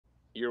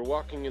You're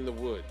walking in the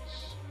woods.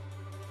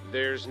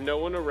 There's no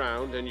one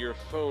around and your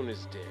phone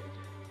is dead.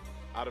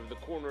 Out of the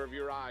corner of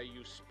your eye,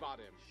 you spot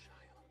him.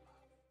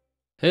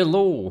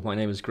 Hello, my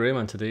name is Graham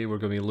and today we're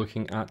going to be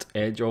looking at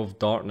Edge of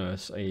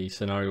Darkness, a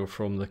scenario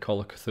from the Call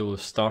of Cthulhu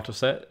starter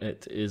set.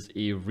 It is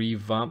a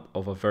revamp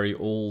of a very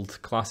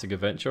old classic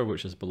adventure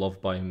which is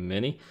beloved by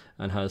many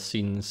and has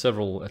seen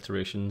several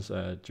iterations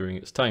during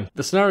its time.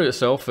 The scenario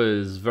itself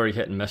is very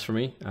hit and miss for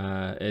me.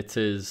 It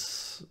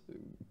is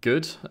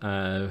good,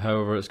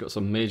 however it's got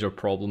some major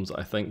problems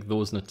I think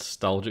those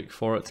nostalgic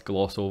for it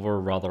gloss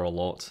over rather a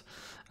lot.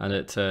 And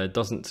it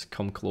doesn't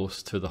come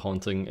close to the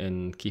haunting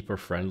in keeper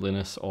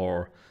friendliness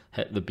or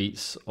hit the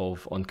beats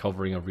of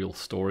uncovering a real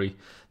story.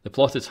 The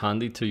plot is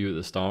handed to you at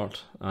the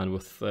start, and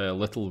with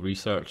little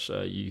research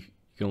you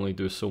can only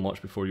do so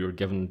much before you're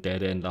given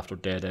dead end after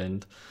dead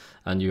end,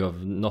 and you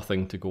have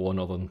nothing to go on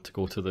other than to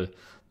go to the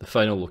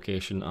final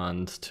location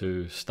and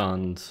to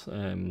stand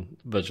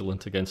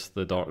vigilant against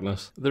the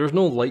darkness. There is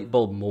no light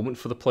bulb moment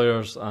for the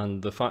players,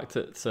 and the fact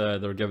that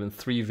they're given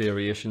 3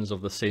 variations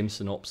of the same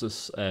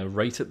synopsis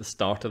right at the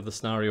start of the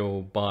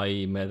scenario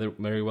by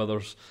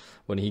Merryweather's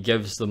when he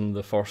gives them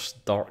the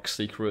first dark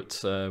secret,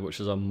 which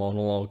is a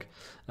monologue,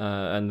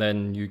 and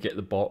then you get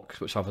the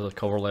box which has a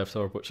cover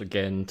letter which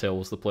again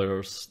tells the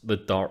players the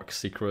dark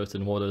secret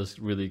and what is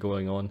really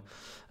going on.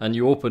 And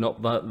you open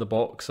up the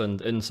box and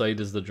inside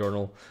is the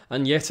journal,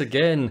 and yet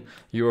again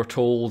you are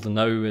told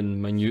now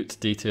in minute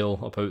detail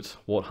about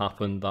what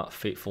happened that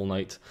fateful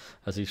night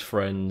as his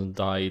friend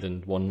died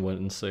and one went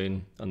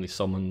insane and they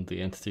summoned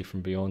the entity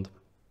from beyond.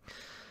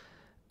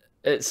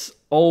 It's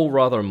all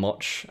rather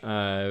much,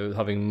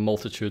 having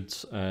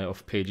multitudes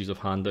of pages of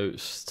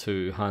handouts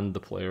to hand the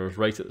players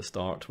right at the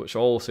start, which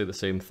all say the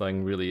same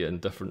thing really in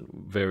different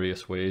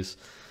various ways.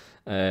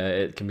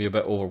 It can be a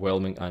bit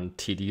overwhelming and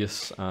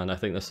tedious, and I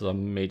think this is a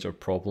major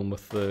problem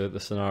with the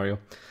scenario.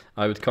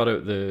 I would cut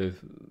out the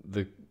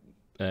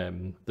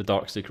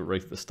dark secret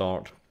right at the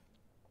start,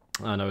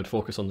 and I would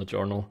focus on the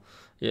journal.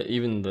 Yeah,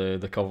 even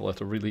the cover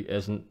letter really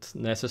isn't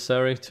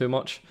necessary too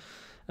much.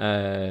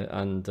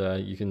 And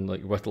you can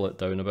like whittle it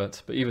down a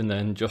bit, but even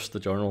then just the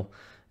journal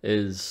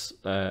is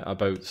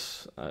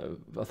about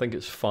I think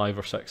it's 5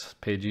 or 6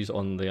 pages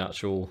on the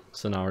actual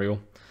scenario,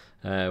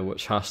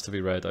 which has to be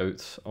read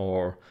out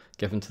or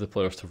given to the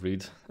players to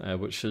read,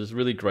 which is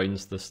really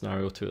grinds the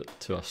scenario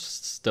to a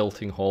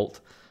stilting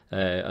halt,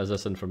 as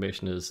this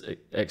information is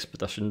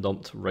expedition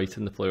dumped right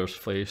in the player's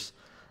face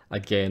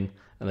again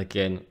and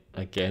again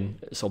and again.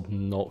 It's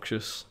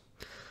obnoxious.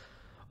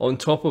 On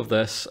top of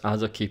this,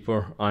 as a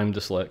keeper, I'm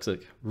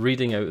dyslexic.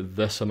 Reading out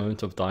this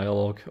amount of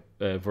dialogue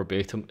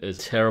verbatim is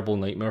a terrible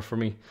nightmare for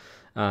me,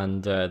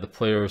 and the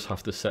players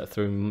have to sit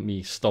through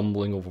me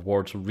stumbling over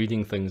words,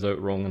 reading things out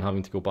wrong and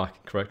having to go back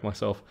and correct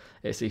myself.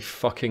 It's a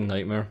fucking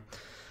nightmare.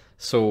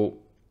 So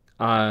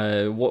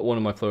what one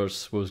of my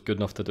players was good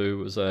enough to do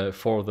was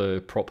for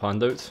the prop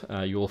handout,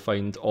 you will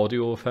find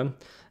audio of him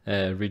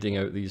reading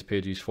out these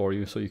pages for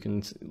you, so you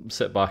can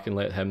sit back and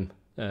let him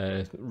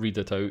read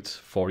it out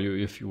for you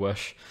if you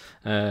wish,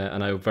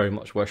 and I very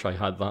much wish I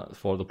had that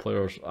for the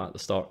players at the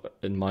start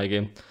in my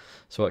game,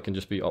 so it can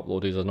just be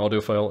uploaded as an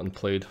audio file and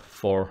played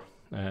for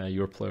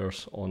your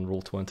players on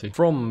Roll20.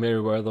 From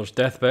Merryweather's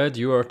deathbed,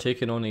 you are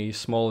taking on a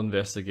small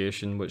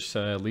investigation which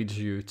leads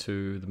you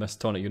to the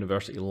Miskatonic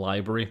University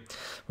Library,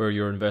 where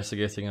you're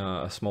investigating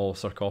a small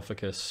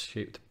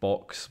sarcophagus-shaped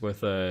box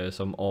with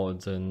some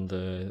odds and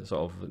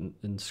sort of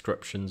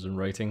inscriptions and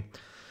writing.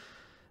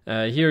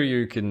 Here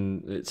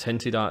it's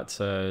hinted at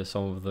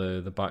some of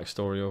the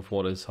backstory of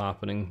what is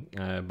happening,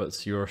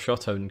 but you're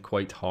shut down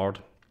quite hard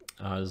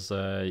as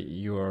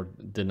you are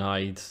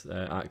denied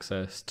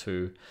access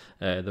to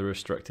the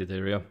restricted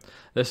area.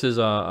 This is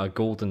a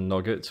golden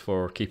nugget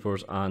for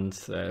keepers and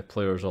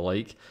players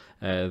alike.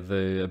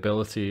 The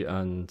ability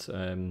and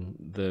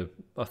the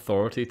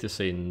authority to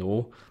say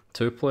no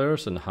to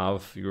players and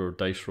have your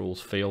dice rolls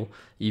fail,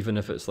 even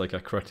if it's like a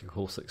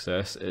critical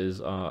success,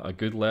 is a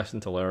good lesson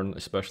to learn,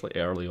 especially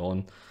early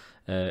on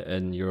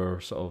in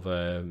your sort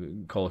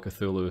of Call of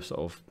Cthulhu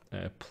sort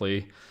of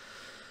play,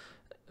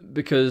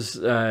 because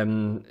a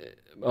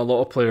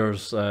lot of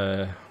players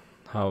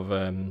have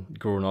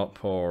grown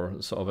up or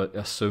sort of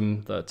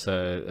assume that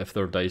if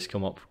their dice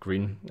come up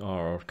green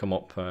or come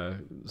up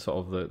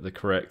sort of the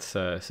correct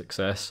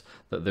success,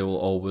 that they will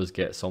always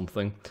get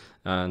something,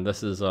 and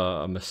this is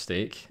a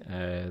mistake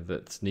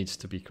that needs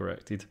to be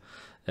corrected.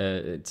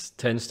 It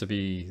tends to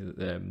be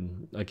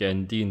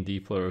again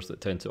D&D players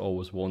that tend to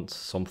always want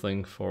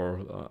something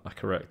for a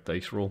correct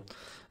dice roll,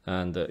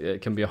 and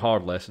it can be a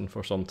hard lesson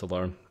for some to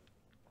learn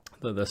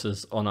that this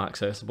is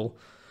unaccessible.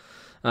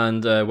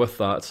 And with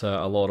that,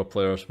 a lot of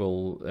players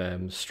will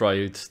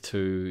strive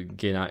to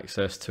gain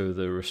access to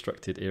the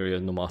restricted area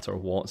no matter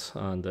what,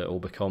 and it will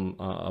become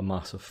a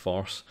massive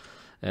farce.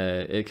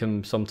 It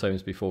can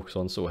sometimes be focused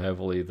on so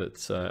heavily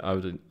that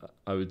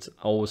I would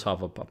always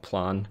have a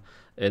plan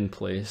in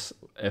place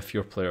if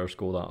your players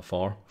go that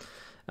far.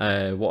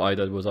 What I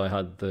did was I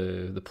had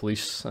the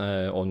police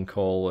on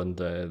call, and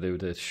they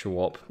would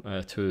show up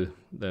to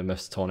the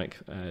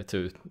Miskatonic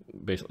to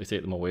basically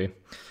take them away.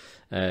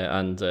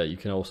 And you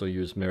can also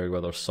use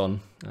Merryweather's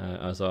son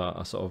as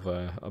a sort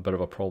of a bit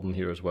of a problem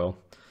here as well.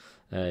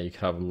 You can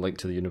have him linked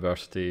to the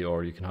university,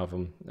 or you can have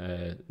him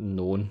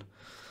known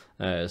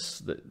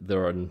that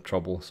they're in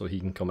trouble, so he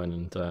can come in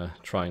and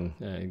try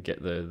and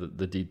get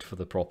the deed for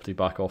the property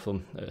back off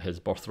them, his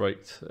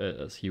birthright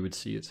as he would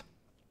see it,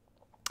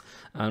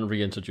 and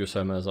reintroduce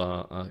him as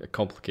a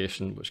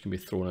complication which can be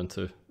thrown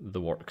into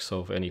the works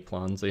of any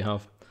plans they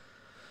have.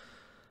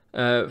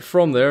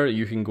 From there,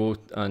 you can go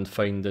and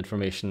find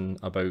information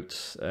about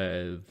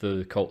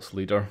the cult's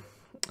leader.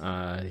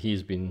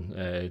 He's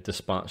been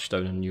dispatched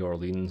down in New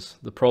Orleans.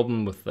 The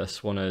problem with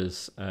this one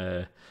is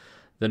the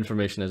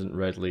information isn't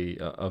readily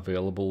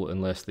available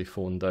unless they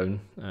phone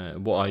down.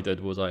 What I did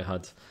was I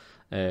had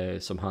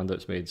some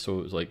handouts made, so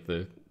it was like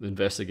the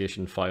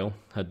investigation file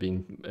had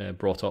been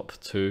brought up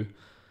to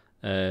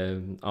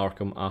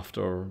Arkham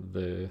after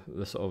the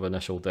sort of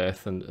initial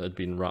death, and had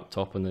been wrapped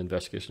up and the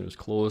investigation was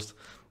closed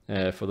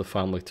for the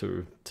family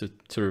to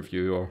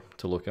review or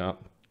to look at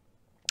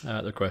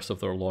the request of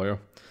their lawyer.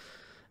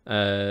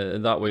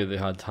 That way they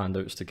had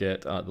handouts to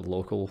get at the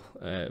local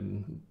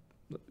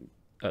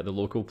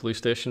police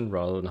station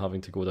rather than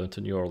having to go down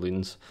to New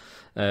Orleans,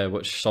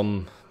 which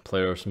some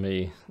players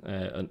may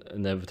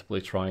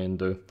inevitably try and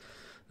do.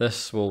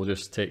 This will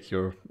just take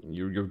your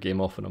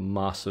game off in a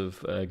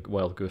massive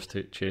wild goose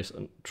chase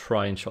and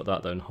try and shut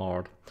that down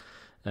hard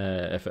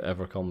if it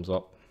ever comes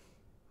up.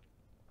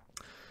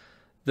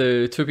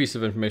 The two pieces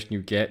of information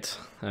you get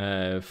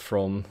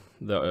from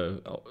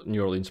the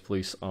New Orleans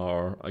police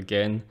are,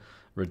 again,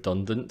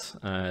 redundant.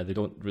 They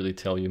don't really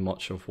tell you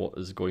much of what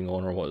is going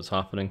on or what is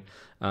happening,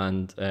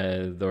 and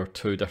there are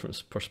two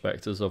different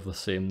perspectives of the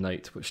same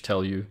night which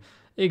tell you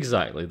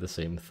exactly the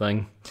same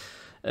thing.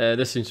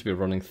 This seems to be a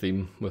running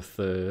theme with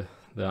the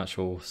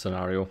actual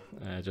scenario,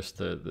 just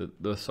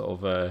the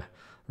sort of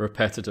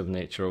repetitive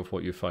nature of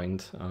what you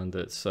find, and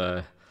it's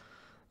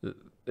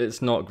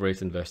not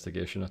great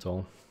investigation at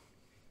all.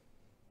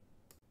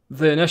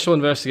 The initial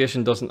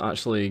investigation doesn't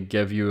actually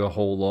give you a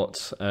whole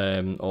lot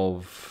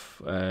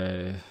of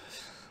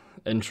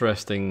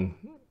interesting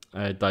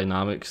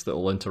dynamics that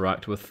will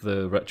interact with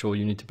the ritual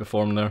you need to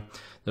perform there.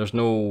 There's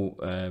no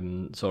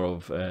sort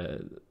of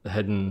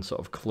hidden sort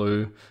of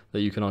clue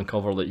that you can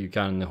uncover that you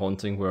can in the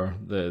haunting, where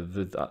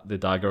the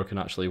dagger can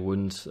actually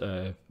wound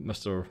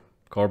Mr.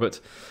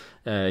 Corbett.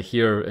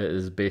 Here it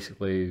is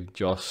basically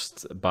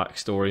just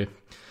backstory.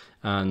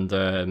 And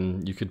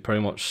you could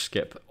pretty much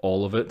skip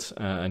all of it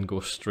and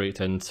go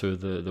straight into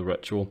the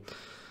ritual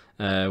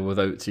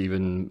without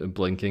even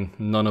blinking.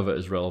 None of it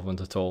is relevant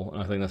at all,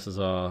 and I think this is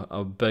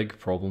a big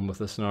problem with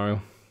this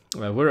scenario.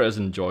 Where it is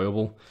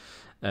enjoyable,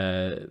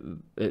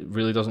 it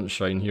really doesn't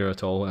shine here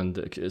at all, and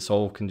it's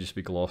all can just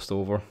be glossed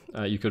over.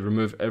 You could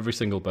remove every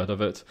single bit of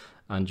it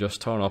and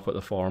just turn up at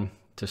the farm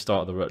to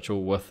start the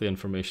ritual with the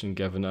information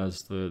given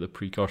as the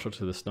precursor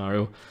to the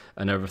scenario,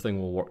 and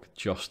everything will work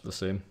just the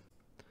same.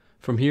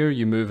 From here,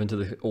 you move into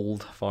the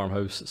old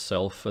farmhouse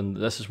itself, and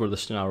this is where the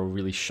scenario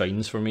really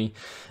shines for me.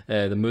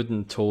 The mood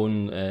and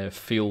tone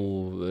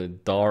feel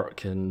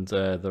dark, and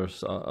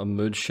there's a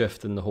mood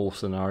shift in the whole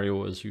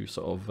scenario as you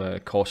sort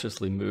of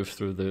cautiously move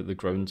through the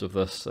grounds of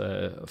this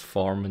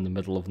farm in the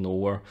middle of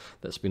nowhere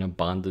that's been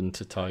abandoned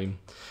to time.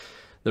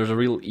 There's a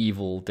real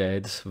Evil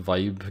Dead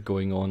vibe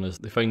going on as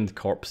they find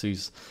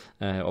corpses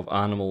of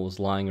animals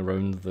lying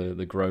around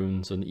the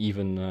grounds, and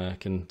even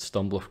can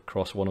stumble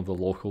across one of the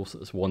locals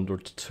that's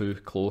wandered too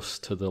close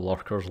to the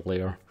lurker's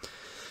lair.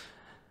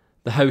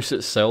 The house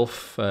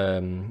itself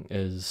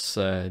is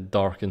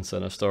dark and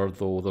sinister,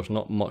 though there's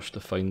not much to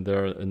find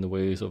there in the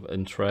ways of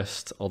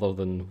interest other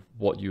than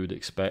what you would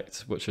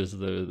expect, which is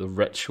the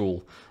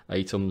ritual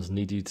items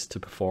needed to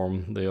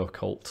perform the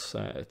occult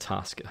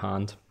task at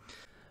hand.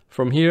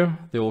 From here,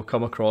 they will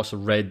come across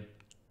Red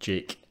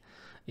Jake,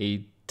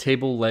 a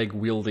table leg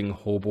wielding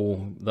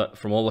hobo that,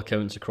 from all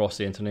accounts across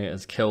the internet,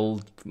 has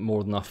killed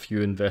more than a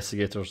few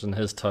investigators in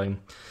his time,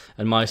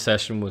 and my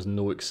session was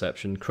no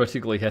exception,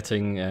 critically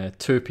hitting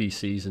two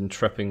PCs and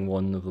tripping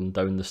one of them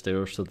down the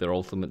stairs to their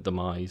ultimate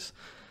demise.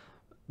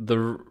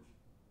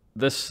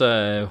 This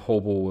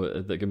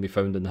hobo that can be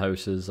found in the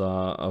house is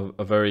a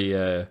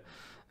very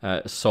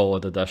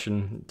solid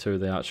addition to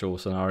the actual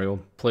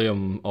scenario. Play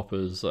him up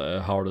as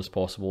hard as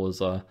possible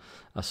as a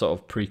sort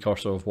of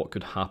precursor of what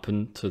could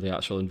happen to the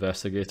actual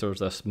investigators,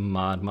 this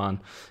madman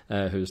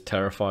who's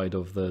terrified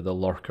of the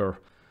lurker.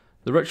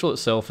 The ritual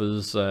itself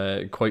is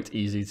quite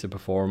easy to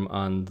perform,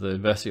 and the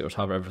investigators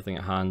have everything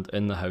at hand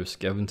in the house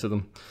given to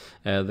them.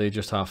 They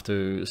just have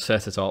to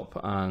set it up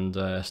and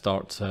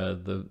start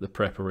the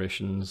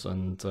preparations,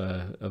 and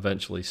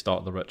eventually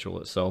start the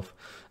ritual itself,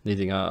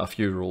 needing a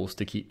few rolls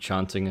to keep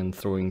chanting and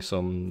throwing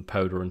some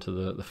powder into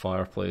the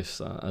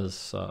fireplace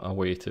as a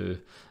way to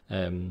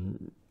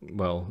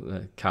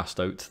cast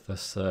out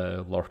this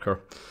lurker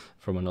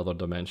from another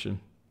dimension.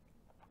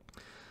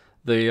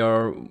 They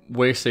are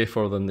way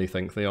safer than they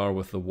think they are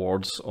with the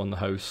wards on the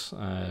house,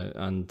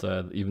 and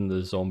even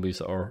the zombies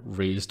that are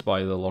raised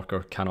by the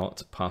lurker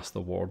cannot pass the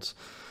wards.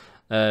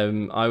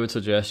 I would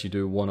suggest you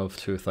do one of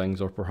two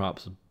things, or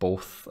perhaps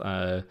both.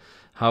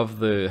 Have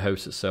the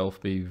house itself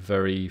be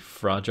very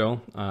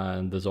fragile,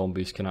 and the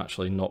zombies can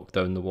actually knock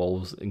down the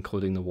walls,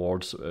 including the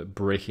wards,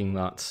 breaking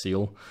that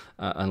seal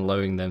and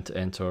allowing them to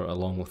enter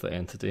along with the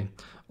entity.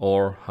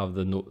 Or have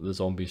the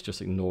zombies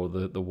just ignore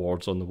the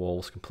wards on the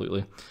walls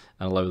completely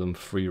and allow them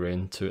free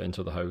reign to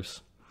enter the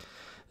house.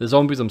 The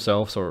zombies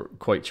themselves are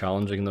quite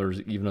challenging.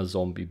 There's even a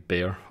zombie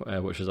bear,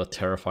 which is a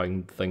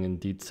terrifying thing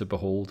indeed to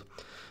behold.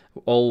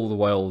 All the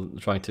while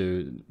trying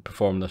to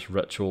perform this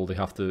ritual, they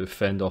have to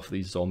fend off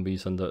these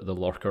zombies and the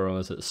lurker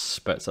as it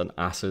spits an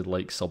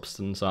acid-like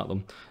substance at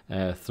them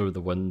through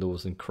the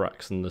windows and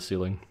cracks in the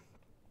ceiling.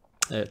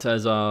 It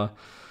is a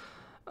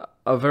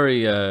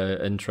very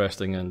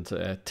interesting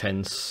and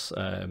tense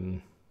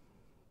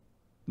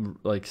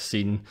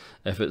scene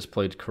if it's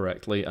played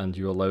correctly and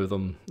you allow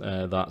them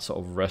that sort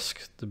of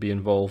risk to be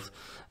involved,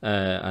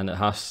 and it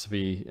has to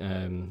be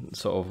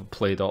sort of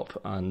played up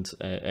and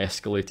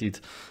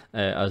escalated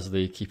as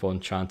they keep on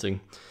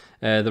chanting.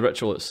 The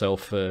ritual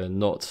itself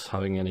not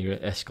having any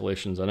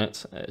escalations in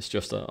it, it's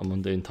just a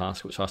mundane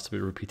task which has to be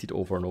repeated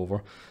over and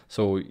over.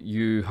 So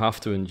you have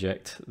to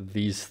inject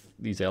these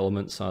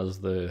elements as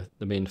the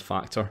main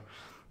factor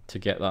to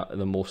get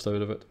the most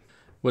out of it.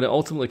 When it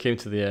ultimately came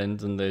to the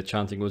end and the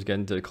chanting was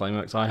getting to the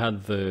climax, I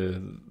had the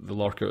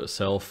lurker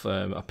itself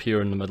appear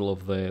in the middle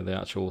of the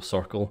actual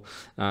circle,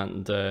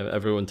 and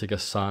everyone take a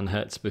san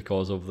hit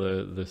because of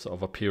the sort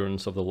of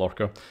appearance of the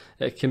lurker.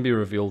 It can be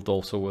revealed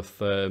also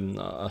with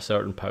a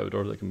certain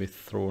powder that can be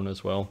thrown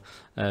as well,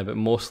 but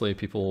mostly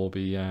people will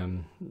be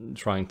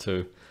trying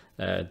to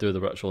do the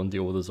ritual and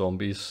deal with the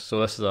zombies. So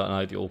this is an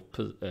ideal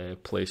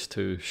place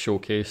to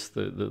showcase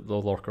the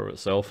lurker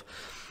itself.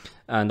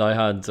 And I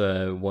had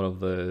one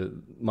of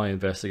my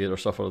investigator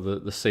suffer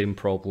the same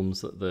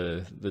problems that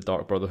the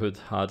Dark Brotherhood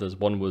had, as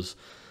one was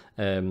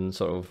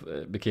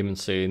became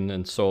insane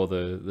and saw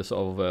the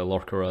sort of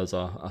lurker as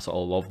a sort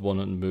of loved one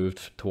and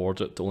moved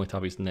towards it, only to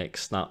have his neck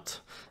snapped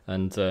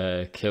and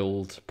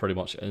killed pretty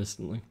much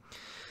instantly.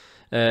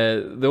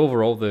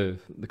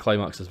 The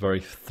climax is very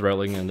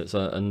thrilling, and it's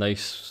a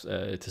nice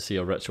to see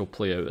a ritual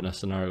play out in a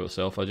scenario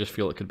itself. I just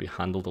feel it could be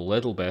handled a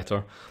little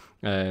better.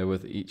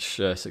 With each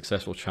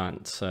successful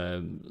chant,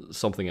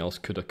 something else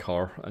could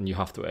occur and you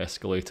have to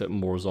escalate it.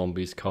 More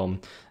zombies come,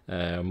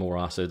 more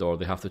acid, or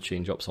they have to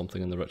change up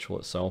something in the ritual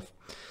itself.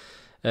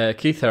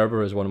 Keith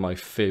Herber is one of my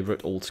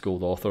favourite old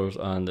school authors,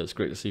 and it's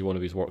great to see one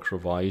of his works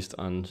revised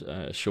and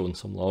shown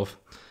some love.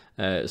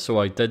 So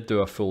I did do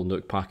a full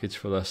Nook package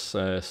for this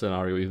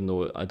scenario, even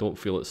though I don't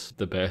feel it's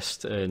the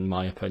best in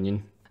my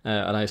opinion.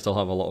 And I still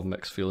have a lot of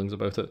mixed feelings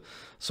about it.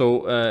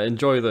 So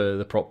enjoy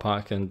the prop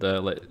pack, and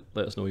let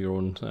us know your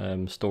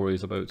own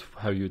stories about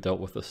how you dealt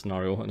with this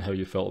scenario and how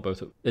you felt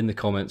about it in the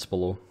comments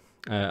below.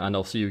 And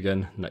I'll see you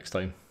again next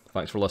time.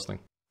 Thanks for listening.